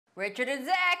Richard and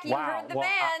Zach, you heard the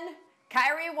man.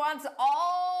 Kyrie wants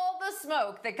all the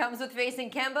smoke that comes with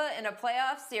facing Kemba in a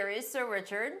playoff series. So,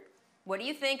 Richard, what do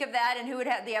you think of that, and who would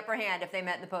have the upper hand if they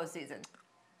met in the postseason?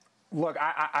 Look,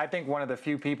 I think one of the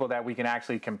few people that we can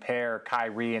actually compare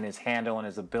Kyrie and his handle and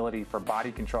his ability for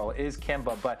body control is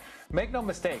Kemba. But make no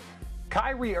mistake,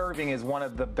 Kyrie Irving is one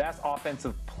of the best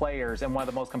offensive players and one of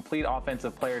the most complete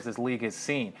offensive players this league has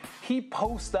seen. He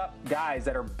posts up guys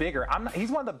that are bigger.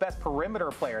 He's one of the best perimeter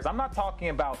players. I'm not talking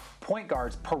about point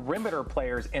guards, perimeter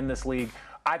players in this league.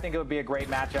 I think it would be a great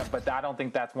matchup, but I don't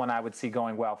think that's one I would see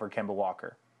going well for Kemba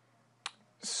Walker.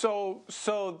 So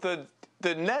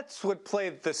the Nets would play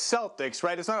the Celtics,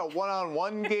 right? It's not a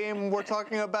one-on-one game we're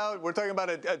talking about. We're talking about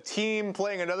a team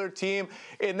playing another team.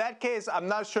 In that case, I'm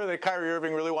not sure that Kyrie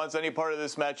Irving really wants any part of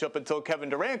this matchup until Kevin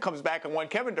Durant comes back. And when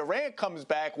Kevin Durant comes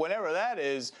back, whenever that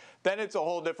is, then it's a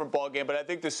whole different ballgame. But I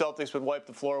think the Celtics would wipe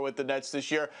the floor with the Nets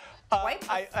this year. Wipe the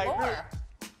floor? I agree.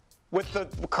 With the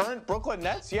current Brooklyn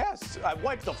Nets, yes. I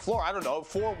wiped the floor. I don't know,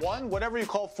 4-1, whatever you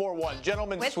call 4-1.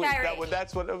 Gentlemen's sweep.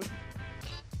 That's what.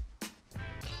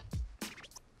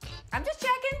 I'm just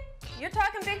checking. You're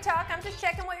talking big talk. I'm just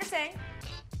checking what you're saying.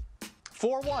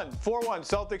 4-1.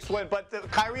 Celtics win. But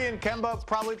Kyrie and Kemba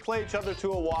probably play each other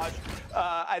to a wash.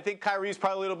 I think Kyrie's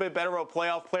probably a little bit better of a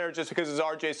playoff player just because, as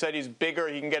RJ said, he's bigger.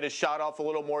 He can get his shot off a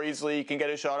little more easily. He can get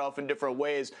his shot off in different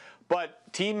ways.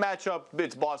 But team matchup,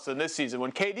 it's Boston this season.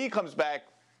 When KD comes back,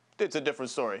 it's a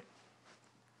different story.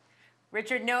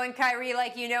 Richard, knowing Kyrie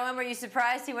like you know him, are you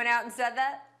surprised he went out and said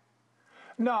that?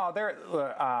 No,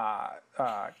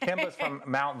 Kemba's from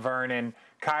Mount Vernon.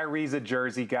 Kyrie's a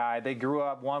Jersey guy. They grew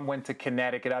up. One went to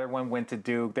Connecticut, other one went to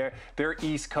Duke. They're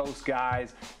East Coast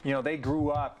guys. You know, they grew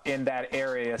up in that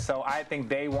area. So I think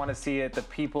they want to see it. The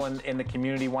people in the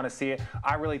community want to see it.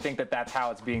 I really think that that's how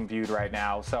it's being viewed right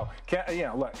now. So, you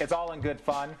know, look, it's all in good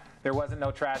fun. There wasn't no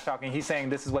trash talking. He's saying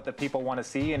this is what the people want to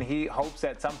see, and he hopes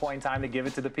at some point in time to give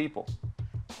it to the people.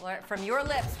 From your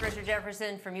lips, Richard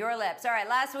Jefferson, from your lips. All right,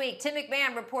 last week, Tim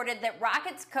McMahon reported that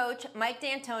Rockets coach Mike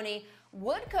D'Antoni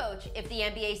would coach if the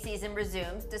NBA season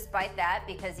resumes. Despite that,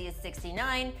 because he is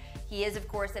 69, he is, of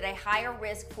course, at a higher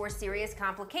risk for serious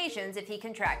complications if he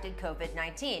contracted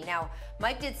COVID-19. Now,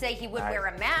 Mike did say he would wear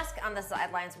a mask on the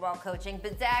sidelines while coaching,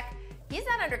 but Zach, he's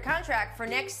not under contract for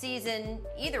next season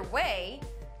either way.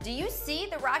 Do you see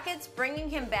the Rockets bringing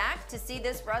him back to see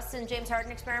this Russ and James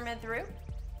Harden experiment through?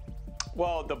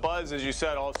 Well, the buzz, as you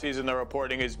said, all season the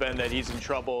reporting has been that he's in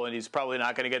trouble and he's probably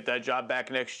not going to get that job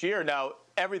back next year. Now,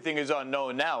 everything is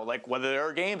unknown now. Like, whether there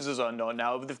are games is unknown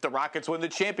now. If the Rockets win the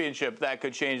championship, that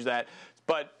could change that.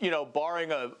 But, you know, barring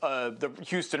the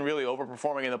Houston really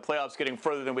overperforming in the playoffs, getting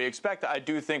further than we expect, I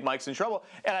do think Mike's in trouble.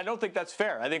 And I don't think that's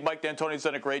fair. I think Mike D'Antoni's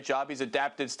done a great job. He's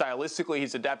adapted stylistically.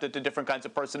 He's adapted to different kinds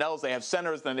of personnels. They have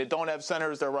centers, then they don't have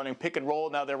centers. They're running pick and roll.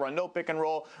 Now they run no pick and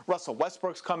roll. Russell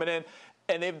Westbrook's coming in.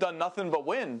 And they've done nothing but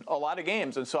win a lot of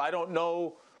games. And so I don't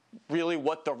know really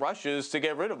what the rush is to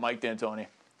get rid of Mike D'Antoni.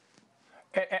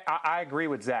 I agree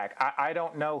with Zach. I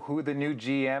don't know who the new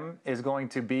GM is going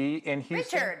to be in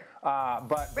Houston. Richard.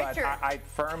 But I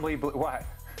firmly believe what?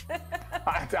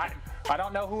 I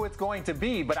don't know who it's going to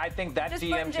be, but I think that just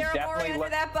GM should definitely look.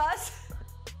 That bus.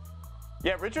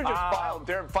 Yeah, Richard just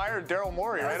fired Daryl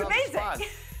Morey right on the spot.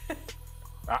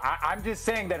 I'm just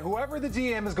saying that whoever the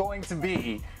GM is going to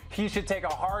be, he should take a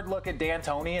hard look at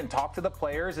D'Antoni and talk to the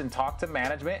players and talk to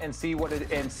management and see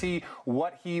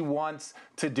what he wants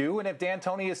to do. And if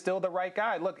D'Antoni is still the right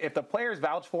guy, look, if the players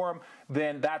vouch for him,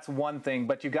 then that's one thing.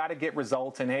 But you got to get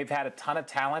results, and they've had a ton of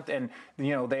talent, and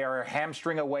you know they are a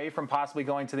hamstring away from possibly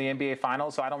going to the NBA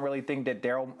Finals. So I don't really think that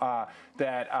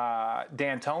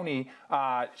D'Antoni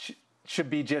should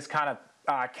be just kind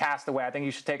of cast away. I think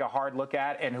you should take a hard look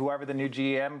at, and whoever the new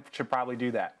GM should probably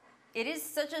do that. It is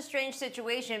such a strange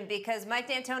situation because Mike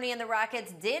D'Antoni and the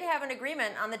Rockets did have an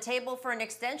agreement on the table for an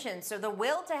extension. So the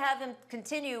will to have him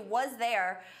continue was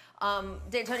there.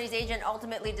 D'Antoni's agent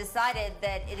ultimately decided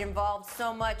that it involved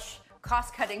so much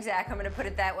cost-cutting, Zach, I'm going to put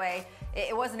it that way.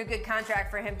 It wasn't a good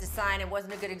contract for him to sign. It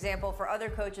wasn't a good example for other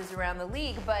coaches around the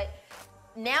league. But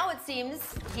now it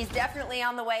seems he's definitely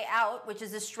on the way out, which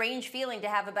is a strange feeling to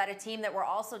have about a team that we're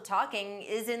also talking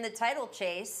is in the title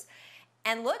chase.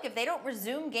 And look, if they don't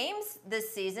resume games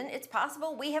this season, it's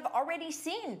possible we have already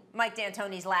seen Mike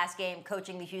D'Antoni's last game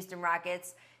coaching the Houston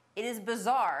Rockets. It is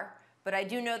bizarre, but I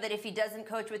do know that if he doesn't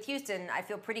coach with Houston, I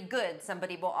feel pretty good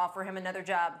somebody will offer him another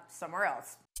job somewhere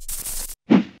else.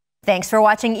 Thanks for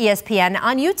watching ESPN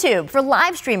on YouTube. For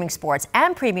live streaming sports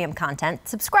and premium content,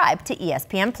 subscribe to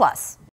ESPN+.